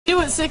New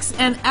at 6,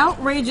 an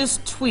outrageous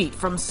tweet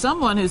from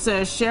someone who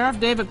says Sheriff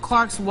David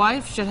Clark's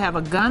wife should have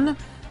a gun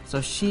so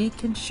she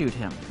can shoot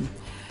him.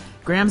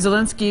 Graeme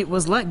Zielinski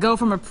was let go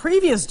from a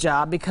previous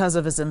job because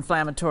of his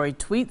inflammatory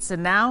tweets,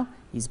 and now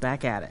he's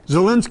back at it.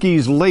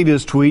 Zielinski's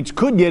latest tweets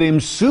could get him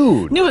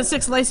sued. New at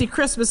 6, Lacey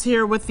Christmas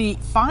here with the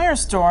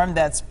firestorm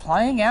that's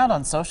playing out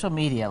on social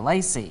media.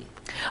 Lacey.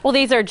 Well,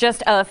 these are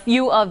just a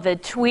few of the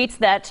tweets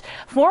that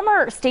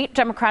former state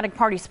Democratic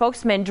Party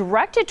spokesman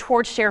directed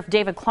towards Sheriff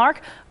David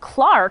Clark.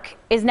 Clark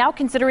is now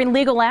considering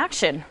legal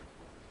action.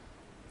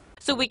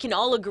 So we can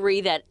all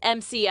agree that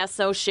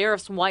MCSO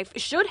sheriff's wife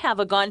should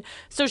have a gun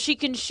so she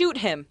can shoot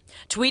him.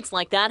 Tweets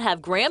like that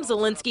have Graeme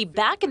Zielinski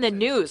back in the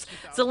news.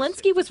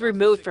 Zielinski was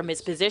removed from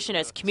his position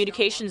as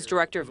communications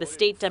director of the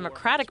state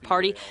Democratic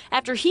Party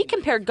after he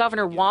compared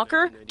Governor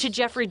Walker to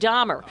Jeffrey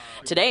Dahmer.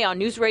 Today on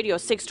News Radio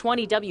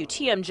 620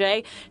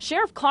 WTMJ,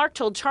 Sheriff Clark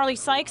told Charlie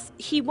Sykes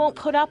he won't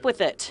put up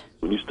with it.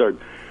 When you start,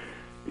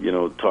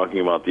 talking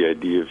about the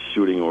idea of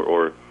shooting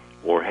or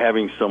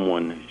having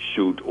someone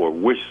shoot or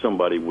wish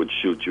somebody would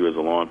shoot you as a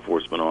law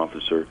enforcement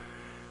officer,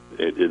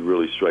 it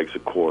really strikes a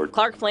chord.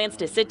 Clark plans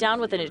to sit down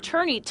with an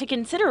attorney to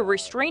consider a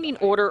restraining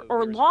order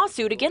or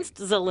lawsuit against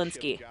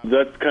Zielinski.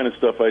 That kind of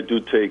stuff I do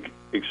take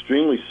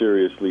extremely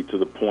seriously, to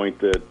the point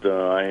that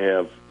I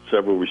have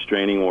several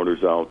restraining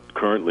orders out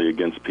currently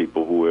against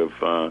people who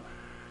have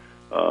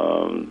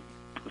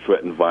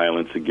threatened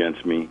violence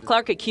against me.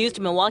 Clark accused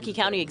Milwaukee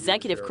County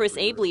Executive Chris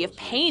Abele of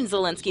paying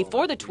Zielinski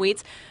for the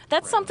tweets.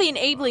 That's something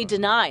Abele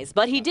denies,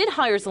 but he did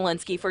hire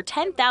Zielinski for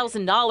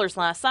 $10,000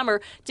 last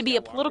summer to be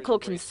a political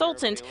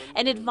consultant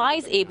and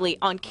advise Abele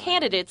on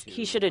candidates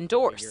he should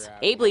endorse.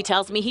 Abele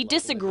tells me he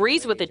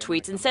disagrees with the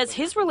tweets and says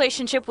his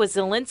relationship with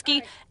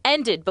Zielinski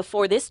ended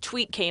before this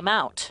tweet came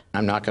out.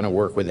 I'm not going to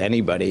work with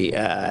anybody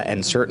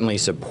and certainly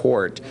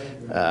support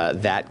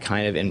that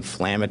kind of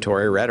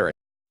inflammatory rhetoric.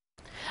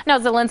 Now,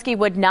 Zielinski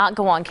would not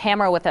go on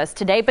camera with us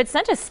today, but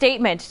sent a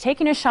statement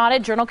taking a shot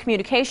at Journal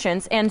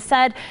Communications and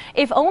said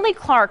if only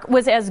Clark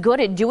was as good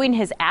at doing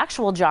his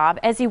actual job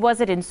as he was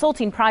at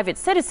insulting private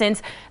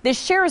citizens, the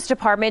sheriff's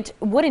department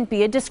wouldn't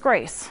be a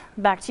disgrace.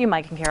 Back to you,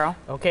 Mike and Carol.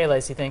 Okay,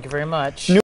 Lacey, thank you very much.